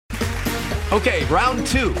Okay, round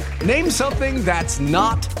two. Name something that's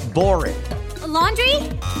not boring. A laundry?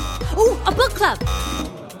 Ooh, a book club.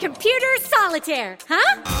 Computer solitaire,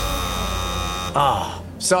 huh? Ah,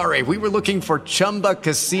 sorry, we were looking for Chumba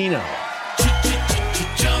Casino.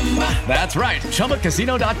 That's right,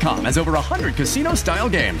 ChumbaCasino.com has over 100 casino-style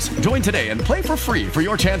games. Join today and play for free for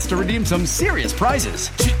your chance to redeem some serious prizes.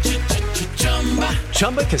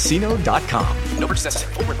 ChumbaCasino.com. No purchase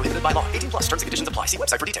necessary. Void where prohibited by law. 18+. Terms and conditions apply. See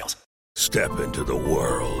website for details. Step into the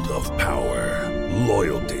world of power,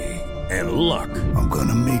 loyalty, and luck. I'm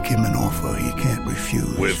gonna make him an offer he can't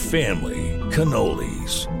refuse. With family,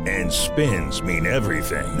 cannolis, and spins mean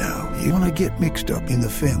everything. Now, you wanna get mixed up in the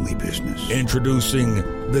family business. Introducing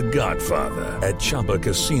The Godfather at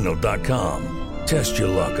ChumbaCasino.com. Test your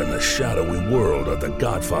luck in the shadowy world of The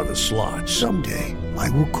Godfather slot. Someday, I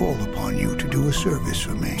will call upon you to do a service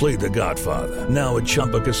for me. Play The Godfather, now at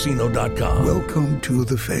ChumbaCasino.com. Welcome to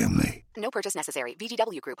the family. No purchase necessary.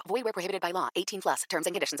 VGW Group. Void where prohibited by law. 18+. Terms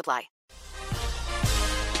and conditions apply.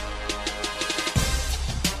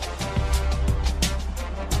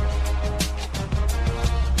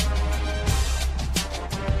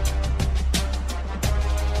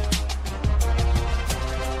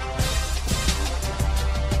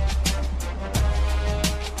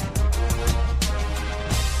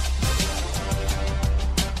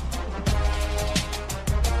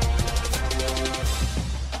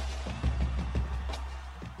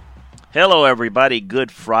 Hello, everybody.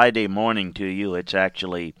 Good Friday morning to you. It's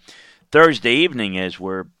actually Thursday evening as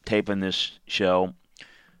we're taping this show.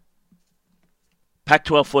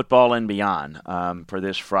 Pac-12 football and beyond for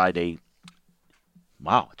this Friday.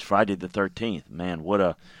 Wow, it's Friday the 13th. Man, what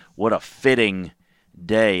a fitting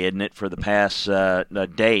day, isn't it, for the past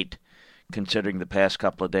date, considering the past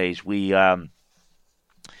couple of days. We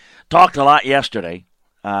talked a lot yesterday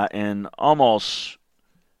and almost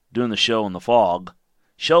doing the show in the fog.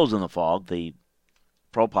 Shows in the fog, the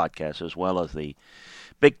pro podcast, as well as the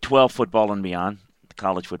Big 12 football and beyond, the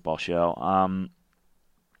college football show.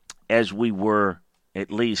 As we were,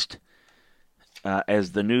 at least,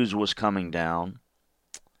 as the news was coming down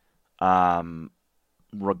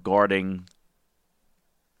regarding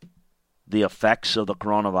the effects of the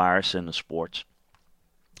coronavirus in the sports.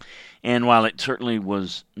 And while it certainly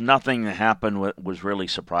was nothing that happened was really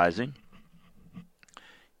surprising,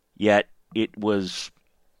 yet it was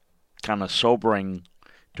kind of sobering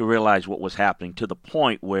to realize what was happening, to the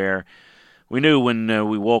point where we knew when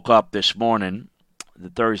we woke up this morning, the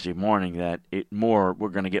Thursday morning, that we're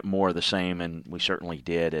going to get more of the same, and we certainly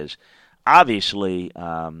did. As obviously,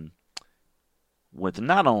 with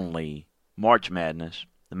not only March Madness,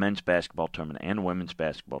 the men's basketball tournament, and women's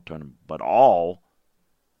basketball tournament, but all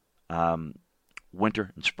winter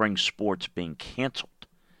and spring sports being canceled.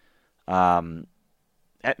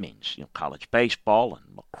 That means, college baseball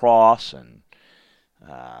and lacrosse and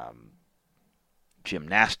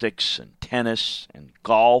gymnastics and tennis and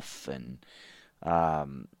golf and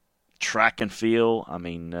track and field. I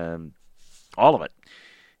mean, all of it.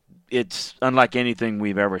 It's unlike anything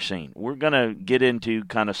we've ever seen. We're going to get into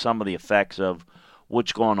kind of some of the effects of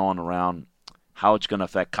what's going on around, how it's going to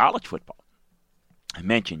affect college football. I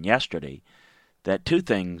mentioned yesterday that two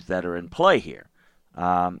things that are in play here.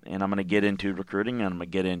 And I'm going to get into recruiting, and I'm going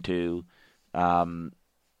to get into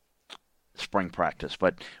spring practice.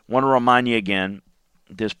 But I want to remind you again,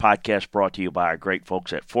 this podcast brought to you by our great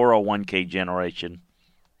folks at 401k Generation,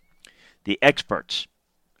 the experts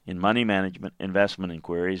in money management, investment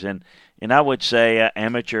inquiries, and I would say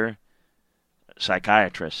amateur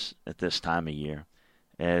psychiatrists at this time of year,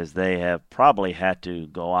 as they have probably had to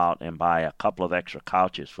go out and buy a couple of extra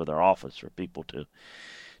couches for their office for people to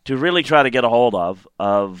really try to get a hold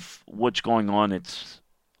of what's going on. It's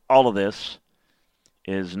all of this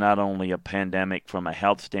is not only a pandemic from a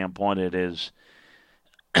health standpoint, it is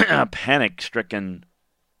panic-stricken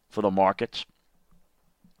for the markets.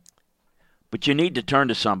 But you need to turn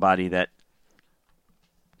to somebody that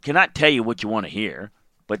cannot tell you what you want to hear,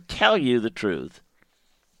 but tell you the truth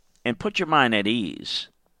and put your mind at ease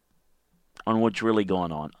on what's really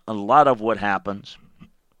going on. A lot of what happens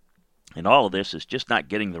and all of this is just not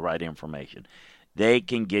getting the right information. They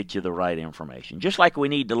can get you the right information. Just like we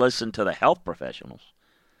need to listen to the health professionals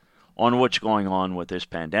on what's going on with this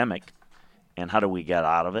pandemic and how do we get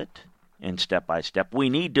out of it, and step by step. We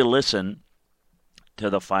need to listen to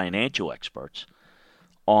the financial experts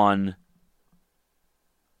on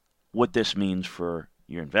what this means for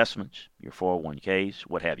your investments, your 401ks,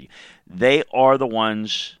 what have you. They are the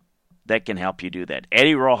ones that can help you do that.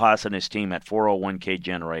 Eddie Rojas and his team at 401k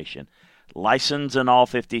Generation, licensed in all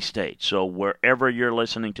 50 states. So wherever you're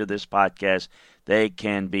listening to this podcast, they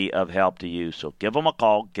can be of help to you. So give them a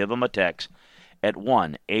call, give them a text at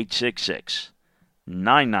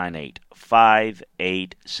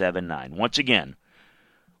 1-866-998-5879. Once again,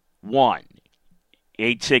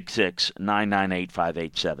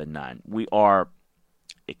 1-866-998-5879. We are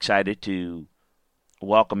excited to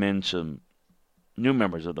welcome in some new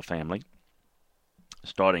members of the family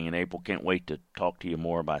starting in April. Can't wait to talk to you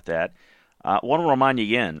more about that. I want to remind you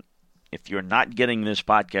again, if you're not getting this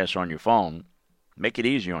podcast on your phone, make it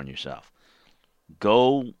easier on yourself.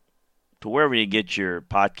 Go to wherever you get your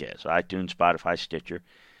podcasts, iTunes, Spotify, Stitcher.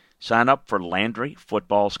 Sign up for Landry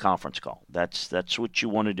Football's conference call. That's what you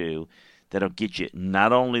want to do. That'll get you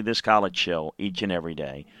not only this college show each and every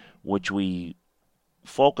day, which we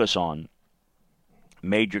focus on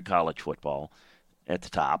major college football at the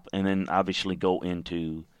top, and then obviously go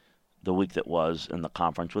into the week that was in the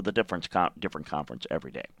conference with a different conference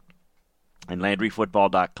every day. And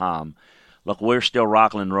LandryFootball.com, look, we're still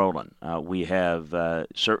rocking and rolling. We have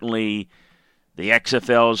certainly the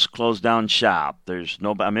XFL's closed down shop. There's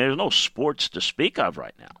no sports to speak of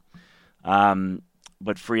right now.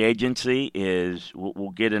 But free agency is, we'll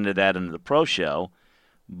get into that into the pro show,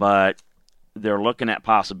 but they're looking at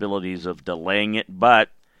possibilities of delaying it. But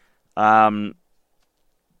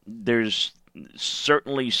there's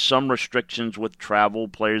certainly some restrictions with travel,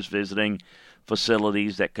 players visiting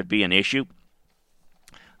facilities that could be an issue.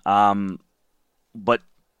 But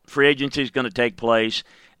free agency is going to take place,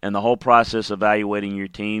 and the whole process of evaluating your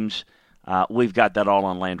teams, we've got that all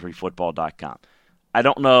on LandryFootball.com. I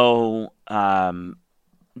don't know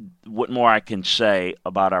what more I can say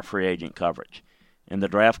about our free agent coverage. And the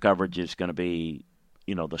draft coverage is going to be,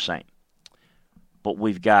 the same. But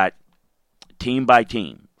we've got team by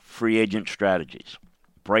team free agent strategies,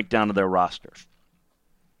 breakdown of their rosters,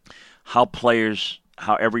 how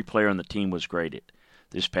every player on the team was graded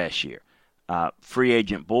this past year, free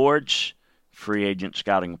agent boards, free agent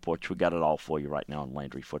scouting reports. We got it all for you right now on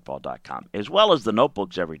LandryFootball.com, as well as the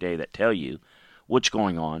notebooks every day that tell you what's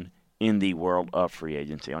going on in the world of free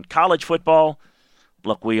agency. On college football,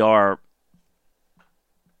 look,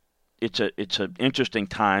 it's an interesting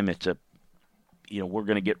time. We're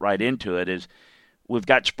going to get right into it. We've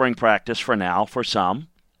got spring practice for now for some.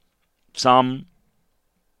 Some,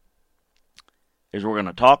 as we're going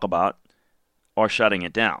to talk about, are shutting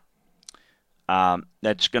it down.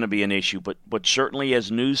 That's going to be an issue. But certainly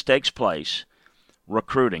as news takes place,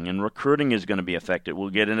 recruiting is going to be affected. We'll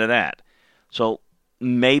get into that. So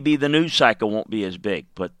maybe the news cycle won't be as big,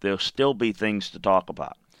 but there'll still be things to talk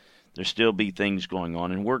about. There'll still be things going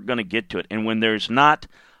on, and we're going to get to it. And when there's not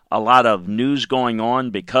a lot of news going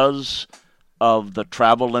on because of the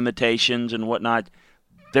travel limitations and whatnot,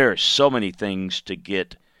 there are so many things to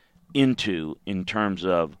get into in terms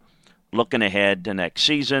of looking ahead to next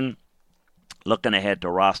season, looking ahead to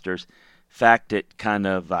rosters. In fact,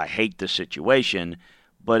 I hate the situation,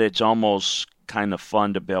 but it's almost kind of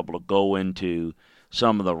fun to be able to go into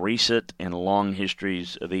some of the recent and long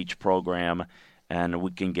histories of each program, and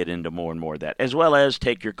we can get into more and more of that, as well as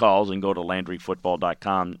take your calls and go to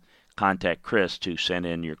LandryFootball.com, contact Chris to send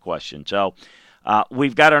in your questions. So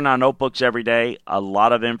we've got in our notebooks every day a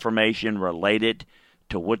lot of information related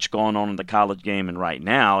to what's going on in the college game, and right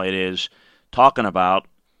now it is talking about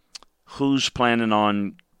who's planning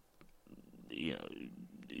on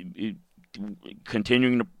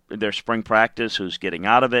continuing their spring practice, who's getting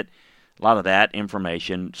out of it, a lot of that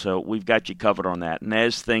information. So we've got you covered on that. And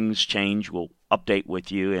as things change, we'll update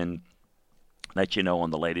with you and let you know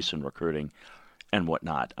on the latest in recruiting and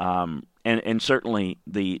whatnot. And certainly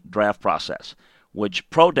the draft process, which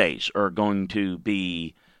pro days are going to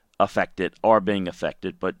be affected, are being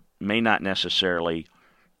affected, but may not necessarily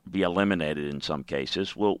be eliminated in some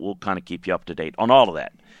cases. We'll kind of keep you up to date on all of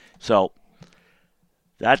that. So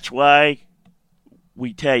that's why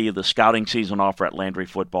we tell you the scouting season offer at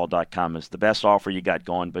LandryFootball.com is the best offer you got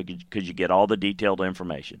going because you get all the detailed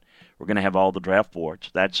information. We're going to have all the draft boards.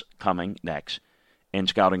 That's coming next. And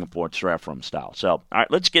scouting reports draft room style. So, all right,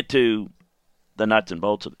 let's get to the nuts and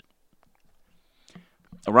bolts of it.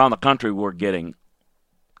 Around the country, we're getting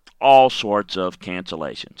all sorts of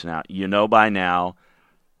cancellations. Now, you know by now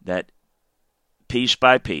that piece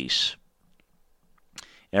by piece,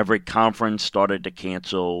 every conference started to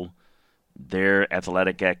cancel their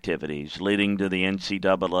athletic activities, leading to the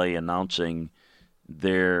NCAA announcing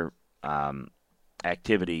their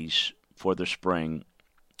activities for the spring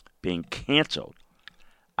being canceled.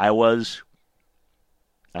 I was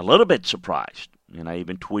a little bit surprised, and I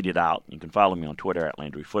even tweeted out, you can follow me on Twitter at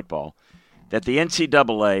Landry Football, that the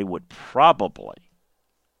NCAA would probably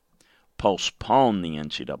postpone the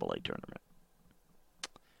NCAA tournament.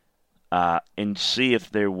 and see if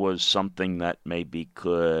there was something that maybe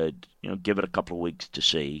could, give it a couple of weeks to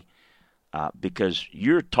see. Because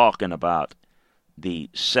you're talking about the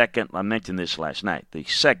second, I mentioned this last night, the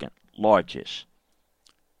second largest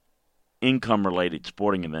income-related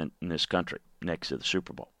sporting event in this country next to the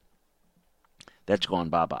Super Bowl. That's gone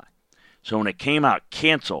bye-bye. So when it came out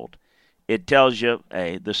canceled, it tells you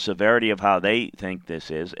the severity of how they think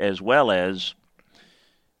this is, as well as,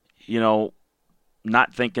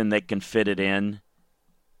 not thinking they can fit it in.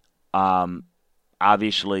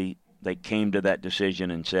 Obviously, they came to that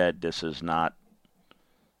decision and said, this is not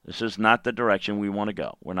the direction we want to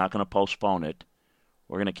go. We're not going to postpone it.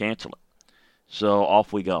 We're going to cancel it. So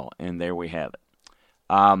off we go, and there we have it.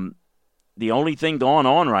 The only thing going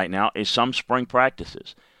on right now is some spring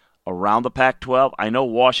practices. Around the Pac-12, I know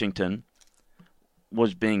Washington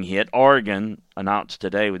was being hit. Oregon announced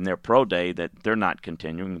today in their pro day that they're not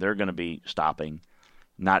continuing. They're going to be stopping,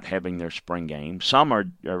 not having their spring game. Some are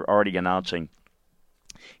already announcing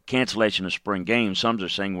cancellation of spring games. Some are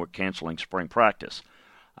saying we're canceling spring practice.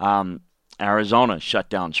 Arizona shut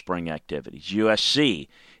down spring activities. USC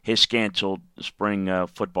has canceled spring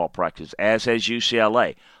football practice, as has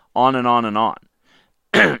UCLA. On and on and on.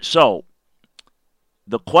 So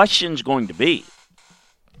the question's going to be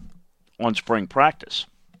on spring practice.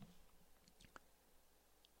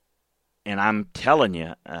 And I'm telling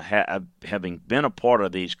you, having been a part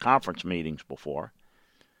of these conference meetings before,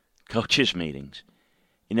 coaches meetings,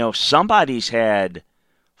 somebody's had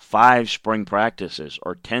 5 spring practices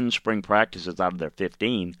or 10 spring practices out of their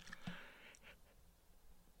 15,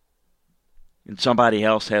 and somebody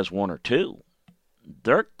else has 1 or 2.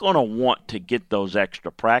 They're going to want to get those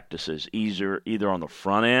extra practices either on the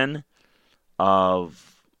front end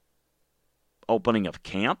of opening of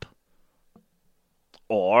camp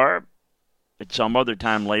or at some other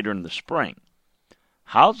time later in the spring.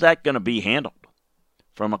 How's that going to be handled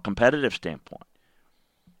from a competitive standpoint?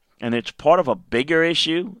 And it's part of a bigger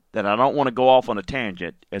issue that I don't want to go off on a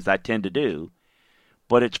tangent, as I tend to do,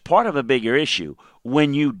 but it's part of a bigger issue.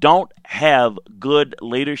 When you don't have good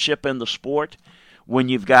leadership in the sport, when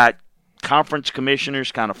you've got conference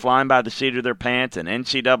commissioners kind of flying by the seat of their pants and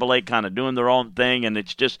NCAA kind of doing their own thing, and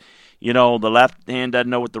it's just, the left hand doesn't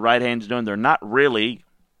know what the right hand's doing. They're not really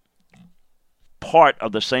part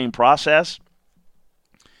of the same process.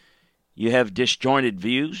 You have disjointed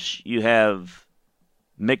views. You have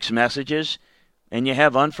mixed messages, and you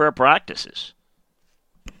have unfair practices.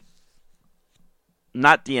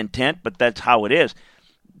 Not the intent, but that's how it is.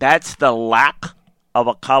 That's the lack of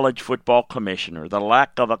a college football commissioner, the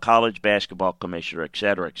lack of a college basketball commissioner, et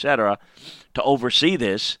cetera, to oversee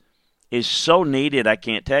this is so needed, I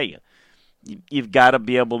can't tell you. You've got to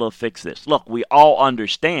be able to fix this. Look, we all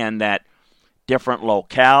understand that different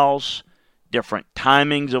locales, different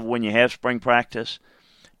timings of when you have spring practice,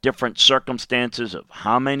 different circumstances of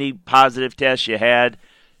how many positive tests you had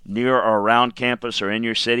near or around campus or in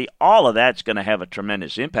your city, all of that's going to have a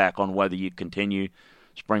tremendous impact on whether you continue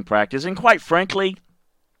spring practice. And quite frankly,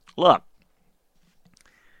 look,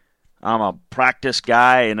 I'm a practice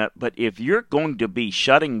guy, but if you're going to be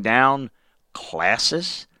shutting down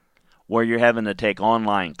classes where you're having to take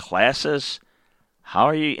online classes, how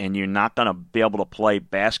are you, and you're not going to be able to play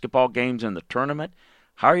basketball games in the tournament,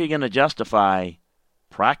 how are you going to justify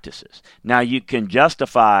practices? Now, you can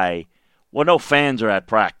justify, no fans are at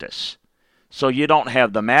practice, so you don't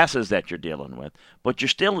have the masses that you're dealing with, but you're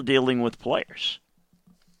still dealing with players.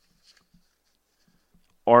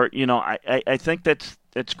 Or, I think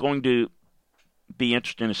that's going to be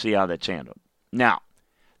interesting to see how that's handled. Now,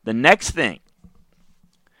 the next thing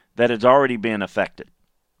that has already been affected,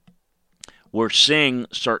 we're seeing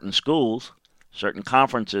certain schools, certain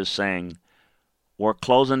conferences saying, we're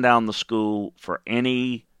closing down the school for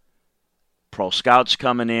any pro scouts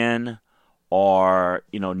coming in, or,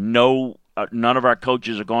 none of our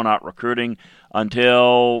coaches are going out recruiting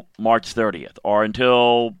until March 30th or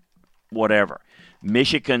until whatever.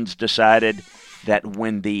 Michigan's decided that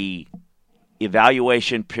when the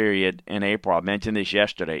evaluation period in April, I mentioned this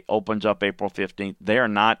yesterday, opens up April 15th, they're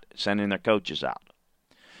not sending their coaches out.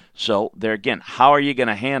 So, there again, how are you going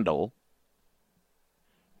to handle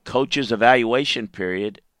coaches' evaluation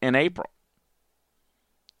period in April?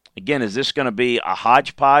 Again, is this going to be a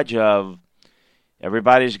hodgepodge of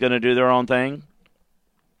everybody's going to do their own thing?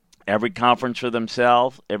 Every conference for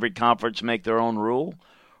themselves? Every conference make their own rule?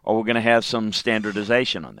 Or we're going to have some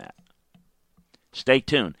standardization on that? Stay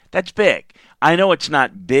tuned. That's big. I know it's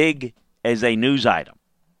not big as a news item.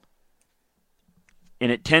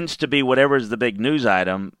 And it tends to be whatever is the big news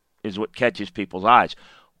item is what catches people's eyes.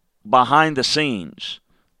 Behind the scenes,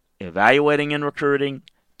 evaluating and recruiting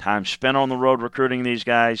time spent on the road recruiting these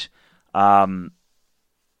guys.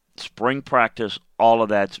 Spring practice, all of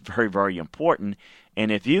that's very, very important.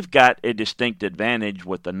 And if you've got a distinct advantage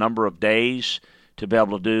with the number of days to be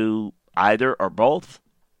able to do either or both,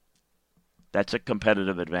 that's a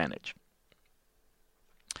competitive advantage.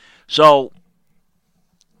 So,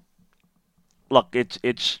 look,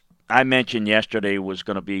 it's. I mentioned yesterday was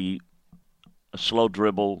going to be a slow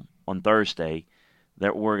dribble on Thursday,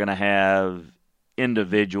 that we're going to have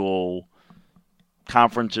individual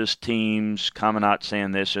conferences, teams coming out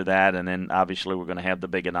saying this or that, and then obviously we're going to have the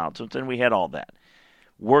big announcements, and we had all that.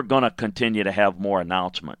 We're going to continue to have more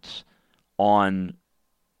announcements on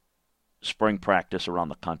spring practice around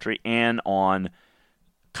the country and on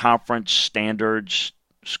conference standards,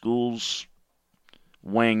 schools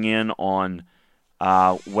weighing in on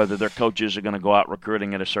whether their coaches are going to go out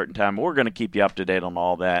recruiting at a certain time. We're going to keep you up to date on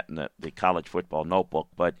all that in the college football notebook,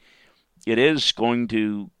 but it is going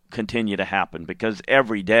to continue to happen because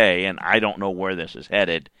every day, and I don't know where this is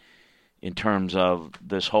headed in terms of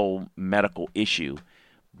this whole medical issue,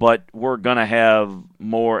 but we're going to have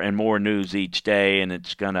more and more news each day, and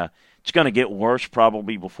it's going to get worse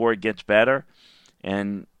probably before it gets better.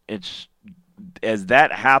 And as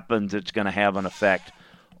that happens, it's going to have an effect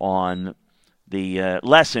on the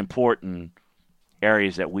less important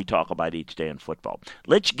areas that we talk about each day in football.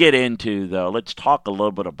 Let's talk a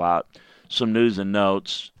little bit about some news and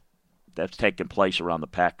notes that's taken place around the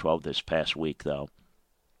Pac-12 this past week, though,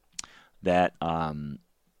 that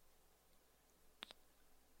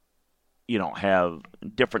have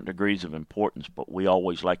different degrees of importance, but we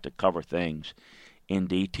always like to cover things in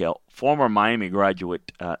detail. Former Miami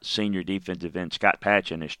graduate senior defensive end Scott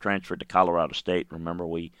Patchan has transferred to Colorado State. Remember,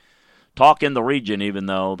 we talk in the region, even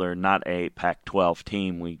though they're not a Pac-12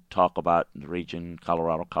 team. We talk about the region,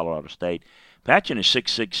 Colorado State. Patchan is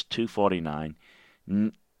 6'6", 249.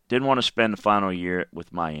 Didn't want to spend the final year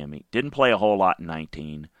with Miami. Didn't play a whole lot in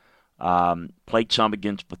 19. Played some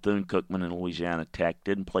against Bethune-Cookman and Louisiana Tech.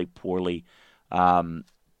 Didn't play poorly. He's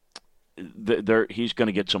going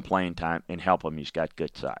to get some playing time and help him. He's got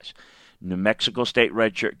good size. New Mexico State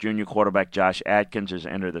redshirt junior quarterback Josh Adkins has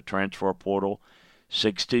entered the transfer portal.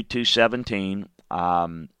 6'2", 217.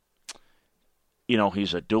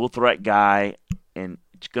 He's a dual-threat guy, and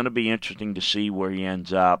it's going to be interesting to see where he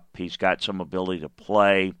ends up. He's got some ability to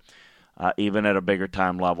play, even at a bigger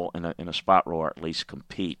time level, in a spot role, or at least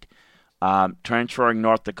compete. Transferring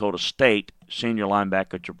North Dakota State, senior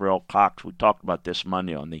linebacker Jabril Cox, we talked about this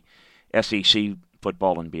Monday on the SEC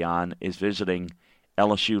Football and Beyond, is visiting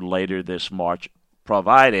LSU later this March,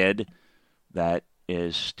 provided that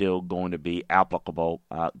is still going to be applicable.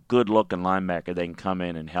 Good-looking linebacker. They can come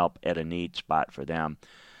in and help at a need spot for them.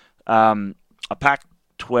 A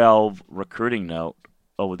Pac-12 recruiting note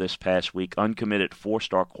over this past week, uncommitted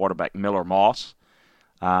four-star quarterback Miller Moss.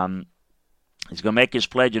 He's going to make his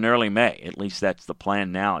pledge in early May. At least that's the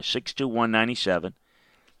plan now. 6'2", 197.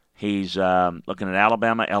 He's looking at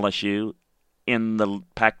Alabama, LSU. In the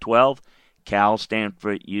Pac-12, Cal,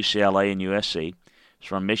 Stanford, UCLA, and USC. He's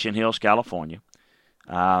from Mission Hills, California.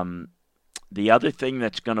 The other thing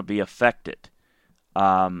that's going to be affected,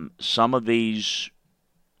 some of these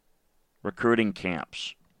recruiting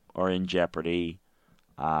camps are in jeopardy.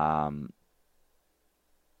 But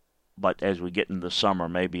as we get into the summer,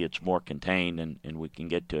 maybe it's more contained and we can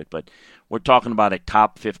get to it. But we're talking about a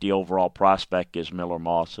top 50 overall prospect is Miller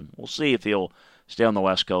Moss, and we'll see if he'll stay on the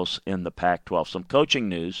West Coast in the Pac-12. Some coaching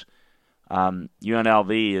news.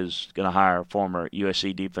 UNLV is going to hire former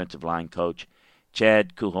USC defensive line coach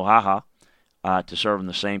Chad Kuhuhaha to serve in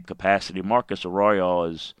the same capacity. Marcus Arroyo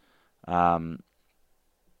is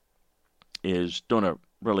doing a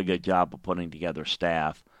really good job of putting together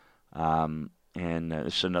staff. And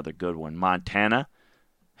this is another good one. Montana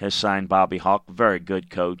has signed Bobby Hauck, very good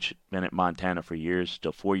coach, been at Montana for years,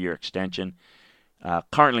 still 4-year extension.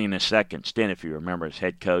 Currently in his second stint, if you remember, as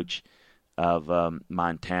head coach of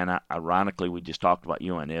Montana. Ironically, we just talked about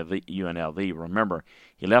UNLV. Remember,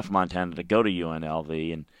 he left Montana to go to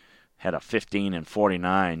UNLV and had a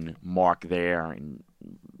 15-49 mark there, and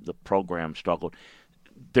the program struggled.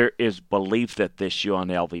 There is belief that this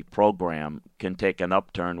UNLV program can take an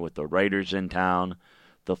upturn with the Raiders in town,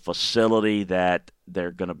 the facility that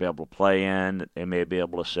they're going to be able to play in, they may be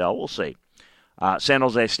able to sell. We'll see. San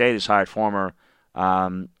Jose State has hired former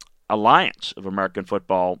Alliance of American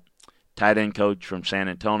Football tight end coach from San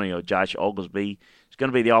Antonio, Josh Oglesby. He's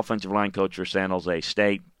going to be the offensive line coach for San Jose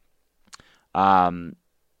State.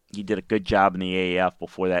 He did a good job in the AAF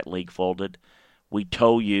before that league folded. We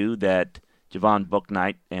told you that Javon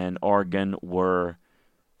Bouknight and Oregon were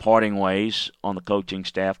parting ways on the coaching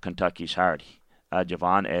staff. Kentucky's hired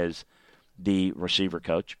Javon as the receiver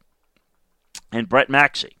coach. And Brett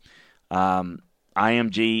Maxey,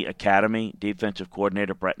 IMG Academy defensive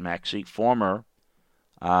coordinator Brett Maxey, former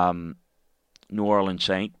New Orleans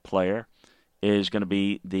Saint player, is going to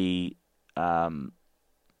be the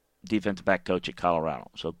defensive back coach at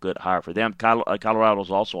Colorado. So good hire for them.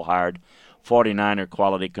 Colorado's also hired 49er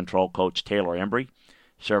quality control coach Taylor Embry,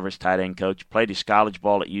 service tight end coach. Played his college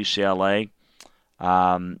ball at UCLA.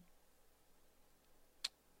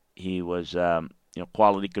 He was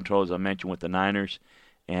quality control, as I mentioned, with the Niners,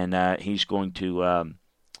 and he's going to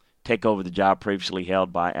take over the job previously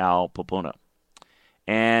held by Al Popuna.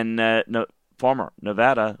 And former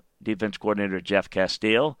Nevada defense coordinator Jeff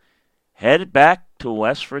Castile headed back to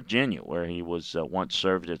West Virginia, where he was once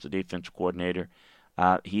served as a defense coordinator.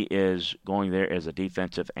 He is going there as a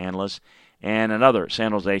defensive analyst. And another,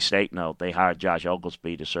 San Jose State, they hired Josh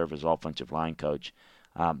Oglesby to serve as offensive line coach.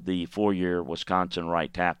 The 4-year Wisconsin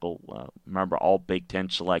right tackle, remember, all Big Ten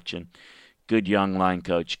selection. Good young line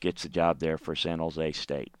coach, gets the job there for San Jose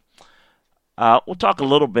State. We'll talk a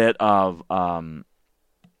little bit of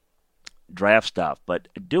draft stuff, but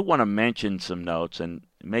I do want to mention some notes, and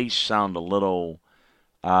it may sound a little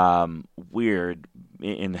weird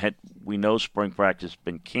in that we know spring practice has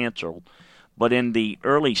been canceled, but in the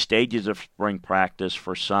early stages of spring practice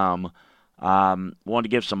for some, wanted to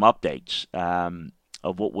give some updates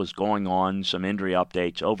of what was going on, some injury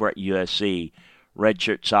updates over at USC.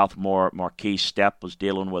 Redshirt sophomore Marquise Stepp was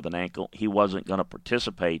dealing with an ankle. He wasn't going to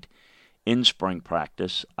participate in spring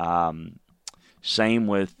practice. Same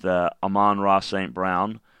with Amon-Ra St.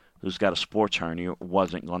 Brown, who's got a sports hernia,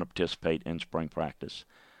 wasn't going to participate in spring practice.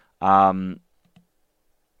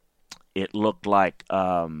 It looked like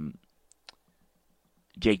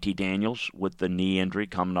JT Daniels with the knee injury,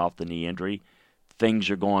 coming off the knee injury. Things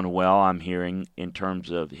are going well, I'm hearing, in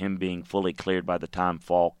terms of him being fully cleared by the time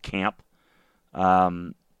fall camp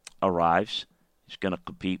arrives. He's going to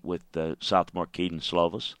compete with sophomore Keaton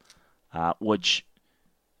Slovis, which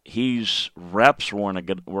his reps were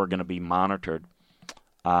going to be monitored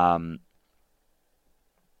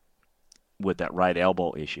with that right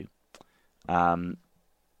elbow issue.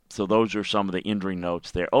 So those are some of the injury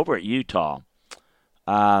notes there. Over at Utah,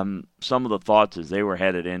 some of the thoughts as they were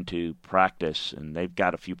headed into practice, and they've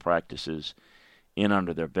got a few practices in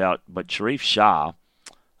under their belt, but Sharif Shah,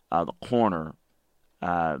 the corner,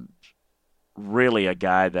 really a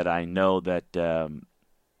guy that I know that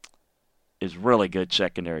is really good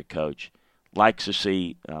secondary coach. Likes to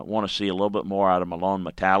see, want to see a little bit more out of Malone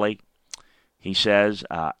Matali. He says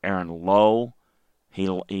Aaron Lowe,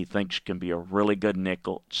 he thinks can be a really good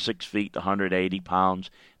nickel, 6 feet, 180 pounds.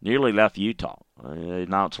 Nearly left Utah.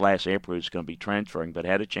 Announced last April he was going to be transferring, but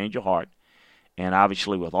had a change of heart. And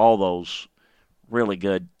obviously with all those really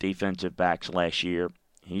good defensive backs last year,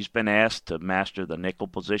 he's been asked to master the nickel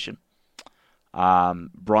position.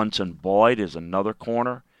 Brunson Boyd is another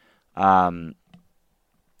corner.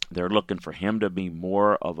 They're looking for him to be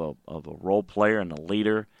more of a role player and a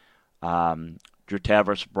leader.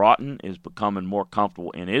 Jertavis Broughton is becoming more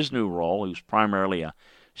comfortable in his new role. He was primarily a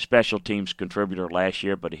special teams contributor last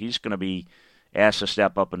year, but he's going to be asked to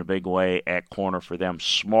step up in a big way at corner for them.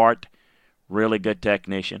 Smart, really good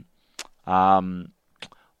technician.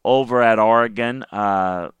 Over at Oregon,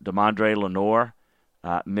 Demondre Lenore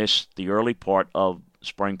missed the early part of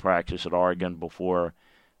spring practice at Oregon before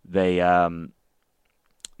they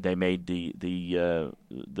made the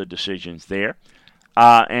decisions there.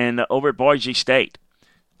 And over at Boise State,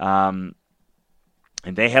 and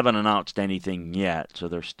they haven't announced anything yet, so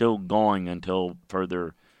they're still going until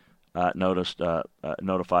further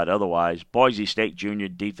notified otherwise. Boise State junior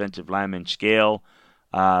defensive lineman Scale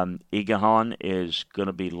Igahan is going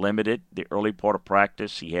to be limited the early part of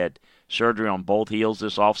practice. He had surgery on both heels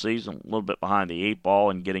this offseason, a little bit behind the 8 ball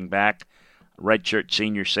and getting back. Redshirt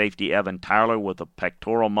senior safety Evan Tyler with a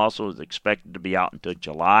pectoral muscle is expected to be out until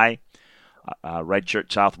July.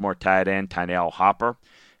 Redshirt sophomore tight end Tynell Hopper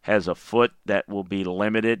has a foot that will be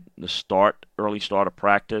limited the early start of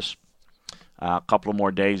practice. A couple of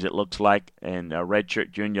more days it looks like. And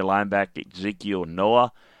redshirt junior linebacker Ezekiel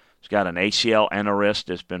Noah has got an ACL and a wrist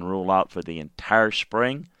that's been ruled out for the entire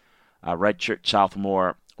spring. Redshirt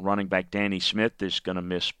sophomore running back Danny Smith is going to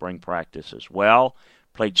miss spring practice as well.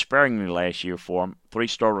 Played sparingly last year for him.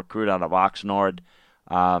 3-star recruit out of Oxnard.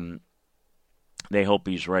 They hope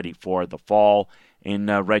he's ready for the fall. And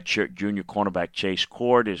redshirt junior cornerback Chase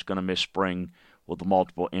Cord is going to miss spring with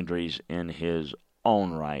multiple injuries in his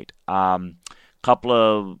own right. Couple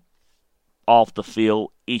of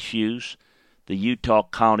off-the-field issues. The Utah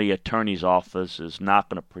County Attorney's Office is not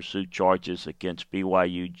going to pursue charges against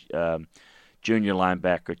BYU junior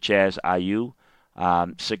linebacker Chaz Ayu,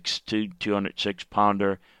 6'2",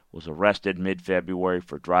 206-pounder, was arrested mid-February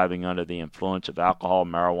for driving under the influence of alcohol,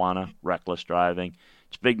 marijuana, reckless driving.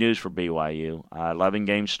 It's big news for BYU.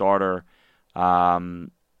 11-game starter. They're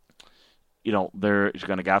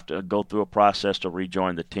going to have to go through a process to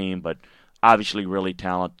rejoin the team, but obviously really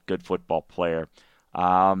talented, good football player.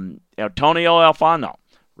 Antonio Alfano,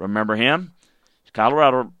 remember him?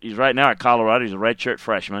 Colorado. He's right now at Colorado. He's a redshirt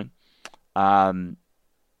freshman.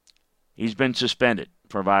 He's been suspended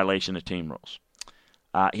for violation of team rules.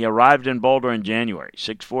 He arrived in Boulder in January,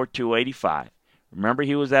 6'4", 285. Remember,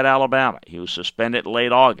 he was at Alabama. He was suspended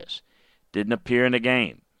late August. Didn't appear in the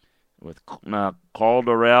game. With Carl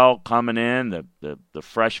Durrell coming in, the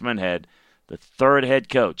freshman had the third head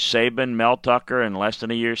coach, Saban, Mel Tucker, in less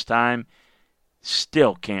than a year's time.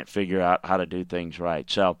 Still can't figure out how to do things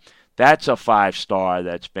right. So that's a 5-star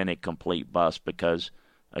that's been a complete bust because,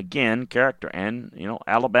 again, character. And,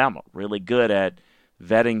 Alabama, really good at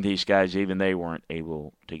vetting these guys, even they weren't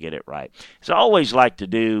able to get it right. So I always like to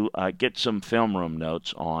do, get some film room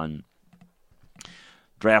notes on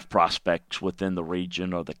draft prospects within the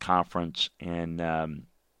region or the conference. And, I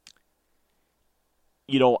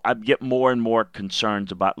get more and more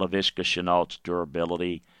concerns about Laviska Shenault's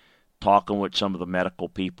durability. Talking with some of the medical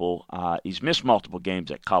people. He's missed multiple games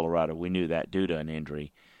at Colorado. We knew that due to an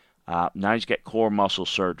injury. Now he's got core muscle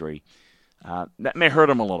surgery. That may hurt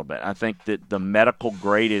him a little bit. I think that the medical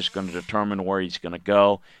grade is going to determine where he's going to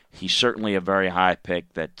go. He's certainly a very high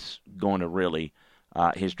pick that's going to really,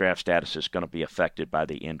 his draft status is going to be affected by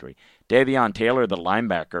the injury. Davion Taylor, the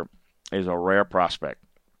linebacker, is a rare prospect.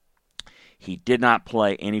 He did not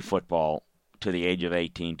play any football to the age of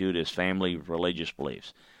 18 due to his family religious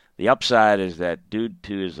beliefs. The upside is that due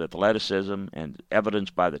to his athleticism and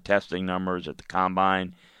evidenced by the testing numbers at the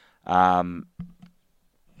combine,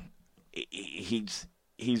 he's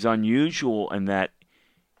unusual in that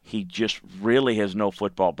he just really has no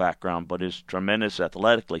football background, but is tremendous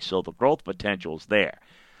athletically. So the growth potential is there.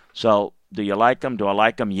 So do you like him? Do I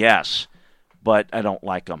like him? Yes, but I don't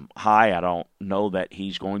like him high. I don't know that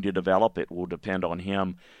he's going to develop. It will depend on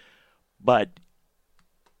him, but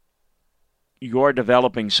you're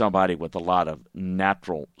developing somebody with a lot of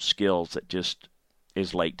natural skills that just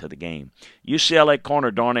is late to the game. UCLA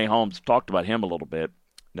corner Darnay Holmes, talked about him a little bit.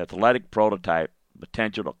 An athletic prototype,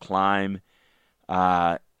 potential to climb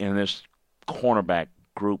in this cornerback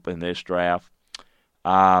group in this draft.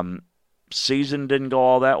 Season didn't go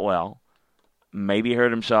all that well. Maybe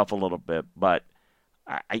hurt himself a little bit, but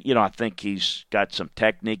I think he's got some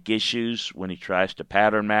technique issues when he tries to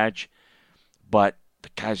pattern match, but the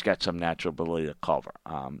guy's got some natural ability to cover.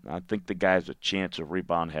 I think the guy has a chance of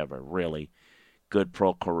rebound, have a really good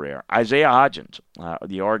pro career. Isaiah Hodgins,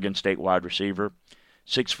 the Oregon State wide receiver,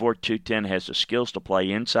 6'4", 210, has the skills to play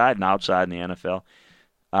inside and outside in the NFL.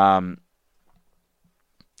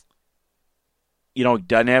 He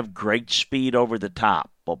doesn't have great speed over the top,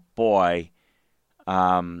 but boy,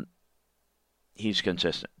 he's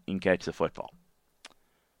consistent. He can catch the football.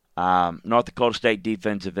 North Dakota State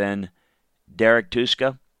defensive end, Derek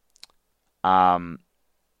Tuska,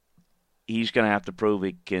 he's going to have to prove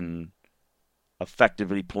he can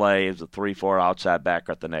effectively play as a 3-4 outside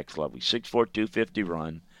backer at the next level. He's 6'4", 250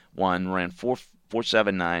 ran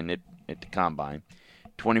 4.79 at the combine,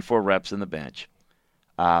 24 reps in the bench.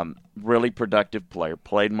 Really productive player,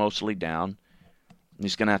 played mostly down.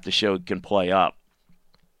 He's going to have to show he can play up.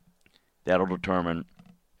 That'll determine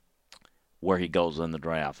where he goes in the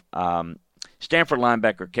draft. Stanford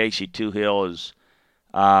linebacker Casey Toohill is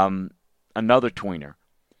another tweener.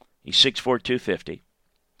 He's 6'4", 250.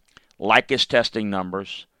 Like his testing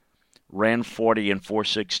numbers, ran 40 and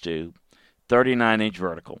 4.62, 39-inch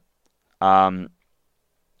vertical. But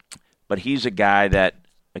he's a guy that,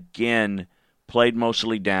 again, played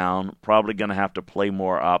mostly down, probably going to have to play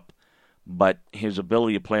more up, but his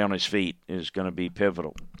ability to play on his feet is going to be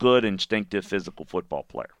pivotal. Good, instinctive, physical football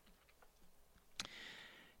player.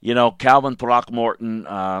 Calvin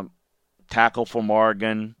Throckmorton, tackle from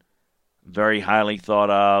Oregon, very highly thought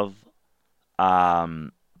of.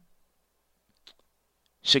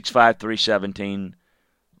 6'5", 317,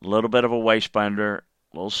 a little bit of a waist bender,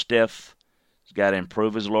 a little stiff. He's got to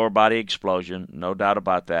improve his lower body explosion, no doubt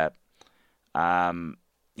about that.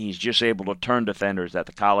 He's just able to turn defenders at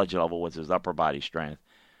the college level with his upper body strength,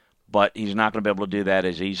 but he's not going to be able to do that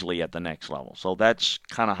as easily at the next level. So that's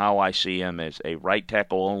kind of how I see him, as a right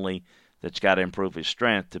tackle only that's got to improve his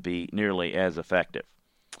strength to be nearly as effective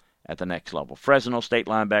at the next level. Fresno State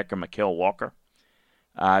linebacker Mikael Walker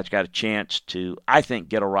has got a chance to, I think,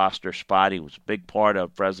 get a roster spot. He was a big part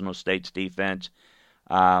of Fresno State's defense.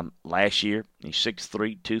 Last year, he's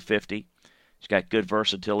 6'3", 250. He's got good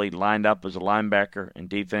versatility, lined up as a linebacker and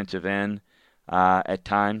defensive end at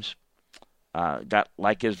times. Got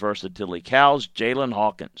like his versatility. Cal's Jalen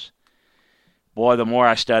Hawkins. Boy, the more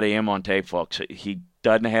I study him on tape, folks, he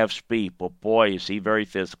doesn't have speed, but boy, is he very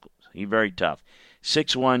physical. He's very tough.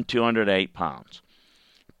 6'1", 208 pounds.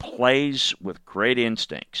 Plays with great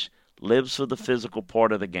instincts. Lives for the physical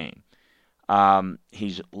part of the game.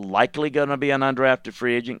 He's likely going to be an undrafted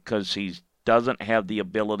free agent because he doesn't have the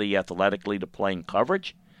ability athletically to play in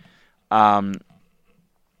coverage. But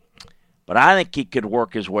I think he could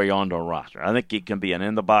work his way onto a roster. I think he can be an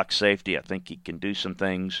in-the-box safety. I think he can do some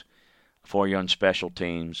things for you on special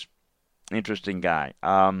teams. Interesting guy.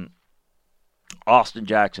 Austin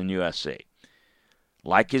Jackson, USC.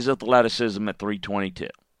 Like his athleticism at 322.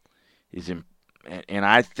 And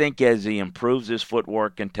I think as he improves his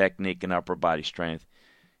footwork and technique and upper body strength,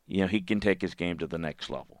 he can take his game to the next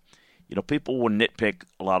level. People will nitpick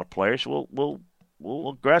a lot of players. We'll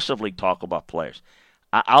aggressively talk about players.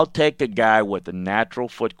 I'll take a guy with a natural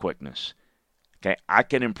foot quickness. Okay, I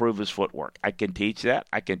can improve his footwork. I can teach that.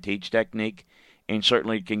 I can teach technique, and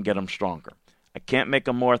certainly can get him stronger. I can't make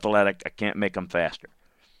him more athletic. I can't make him faster,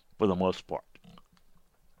 for the most part.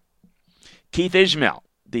 Keith Ismail,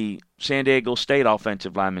 the San Diego State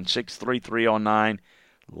offensive lineman, 6'3", 309.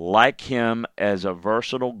 Like him as a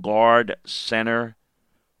versatile guard center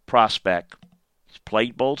prospect. He's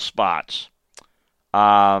played both spots.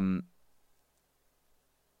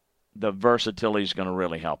 The versatility is going to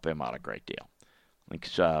really help him out a great deal. I think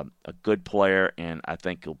he's a good player, and I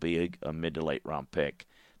think he'll be a mid to late round pick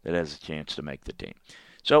that has a chance to make the team.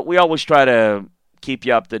 So we always try to keep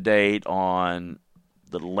you up to date on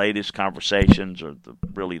the latest conversations or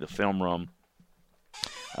really the film room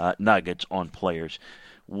nuggets on players.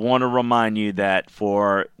 Want to remind you that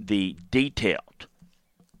for the detailed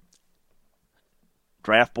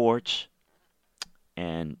draft boards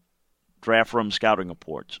and draft room scouting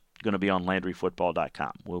reports, going to be on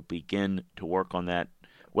LandryFootball.com. We'll begin to work on that.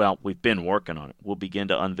 Well, we've been working on it. We'll begin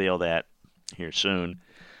to unveil that here soon.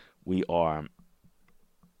 We are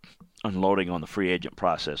unloading on the free agent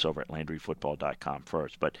process over at LandryFootball.com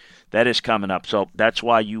first. But that is coming up. So that's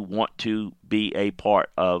why you want to be a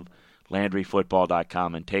part of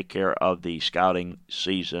LandryFootball.com and take care of the scouting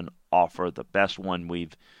season offer, the best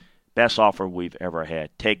offer we've ever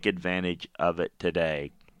had. Take advantage of it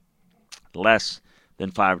today. Less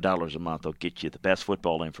than $5 a month will get you the best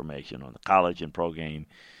football information on the college and pro game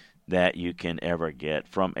that you can ever get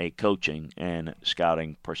from a coaching and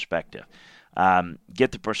scouting perspective.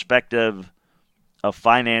 Get the perspective of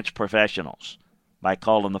finance professionals by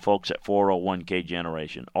calling the folks at 401k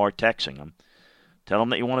Generation or texting them. Tell them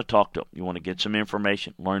that you want to talk to them. You want to get some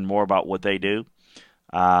information, learn more about what they do,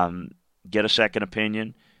 get a second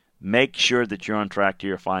opinion. Make sure that you're on track to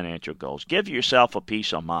your financial goals. Give yourself a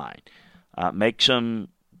peace of mind. Make some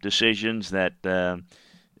decisions that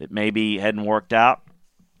maybe hadn't worked out.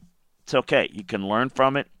 It's okay. You can learn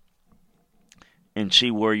from it and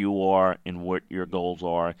see where you are and what your goals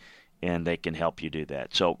are, and they can help you do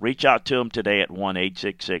that. So reach out to them today at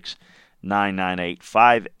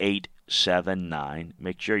 1-866-998-5879.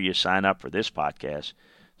 Make sure you sign up for this podcast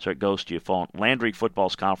so it goes to your phone. Landry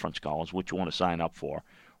Football's conference call is what you want to sign up for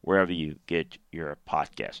wherever you get your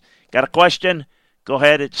podcast. Got a question? Go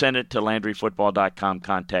ahead and send it to LandryFootball.com.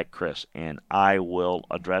 Contact Chris, and I will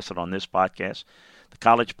address it on this podcast. The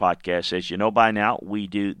College Podcast, as you know by now, we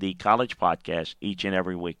do the College Podcast each and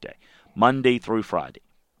every weekday, Monday through Friday.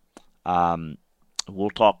 We'll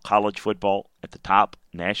talk college football at the top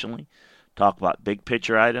nationally, talk about big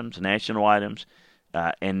picture items, national items,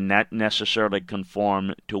 and not necessarily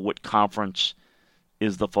conform to what conference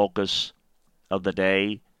is the focus of the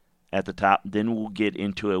day at the top. Then we'll get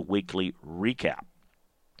into a weekly recap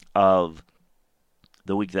of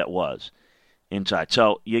the week that was inside.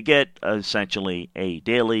 So you get essentially a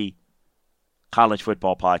daily college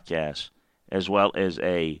football podcast as well as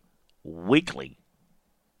a weekly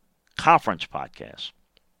conference podcast,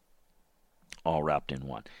 all wrapped in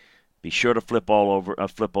one. Be sure to flip over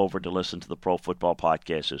to listen to the Pro Football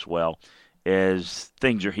Podcast as well, as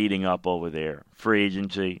things are heating up over there. Free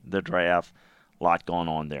agency, the draft, a lot going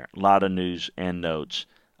on there. A lot of news and notes.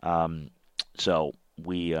 So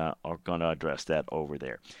we are going to address that over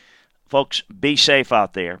there. Folks, be safe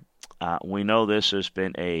out there. We know this has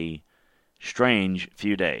been a strange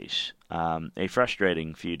few days, a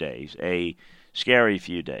frustrating few days, a scary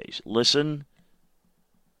few days. Listen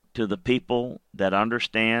to the people that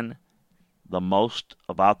understand the most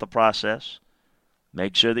about the process.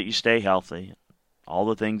 Make sure that you stay healthy, all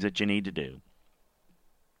the things that you need to do.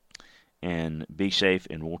 and be safe,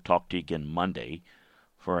 and we'll talk to you again Monday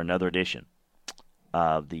for another edition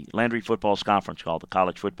of the Landry Football's conference called the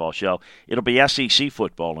College Football Show. It'll be SEC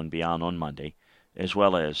football and beyond on Monday, as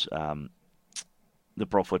well as the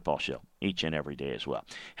Pro Football Show each and every day as well.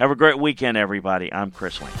 Have a great weekend, everybody. I'm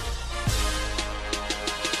Chris Lane.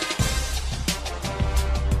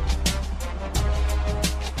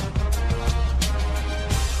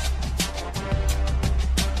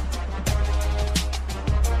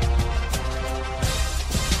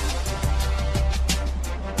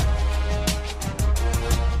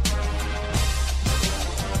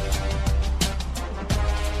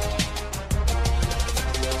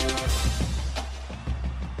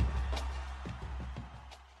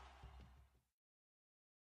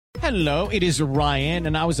 Hello, it is Ryan,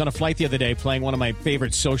 and I was on a flight the other day playing one of my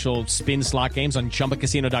favorite social spin slot games on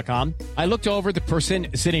ChumbaCasino.com. I looked over the person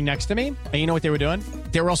sitting next to me, and you know what they were doing?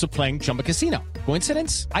 They were also playing Chumba Casino.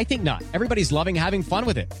 Coincidence? I think not. Everybody's loving having fun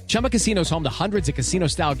with it. Chumba Casino is home to hundreds of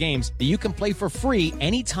casino-style games that you can play for free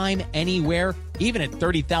anytime, anywhere, even at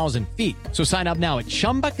 30,000 feet. So sign up now at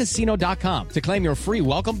ChumbaCasino.com to claim your free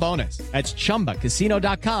welcome bonus. That's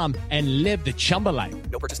ChumbaCasino.com and live the Chumba life.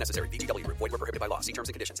 No purchase necessary. VGW. Void where prohibited by law. See terms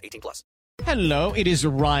and conditions. 18+. Hello, it is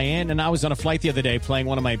Ryan, and I was on a flight the other day playing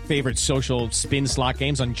one of my favorite social spin slot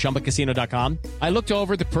games on ChumbaCasino.com. I looked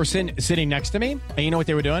over the person sitting next to me, and you know what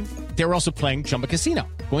they were doing? They were also playing Chumba Casino.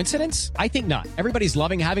 Coincidence? I think not. Everybody's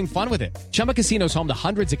loving having fun with it. Chumba Casino is home to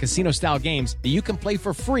hundreds of casino-style games that you can play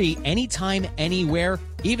for free anytime, anywhere,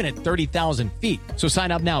 even at 30,000 feet. So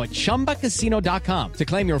sign up now at ChumbaCasino.com to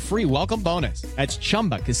claim your free welcome bonus. That's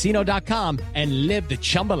ChumbaCasino.com and live the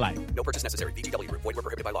Chumba life. No purchase necessary. VGW. Void where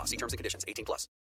prohibited by law. See terms and conditions. 18+.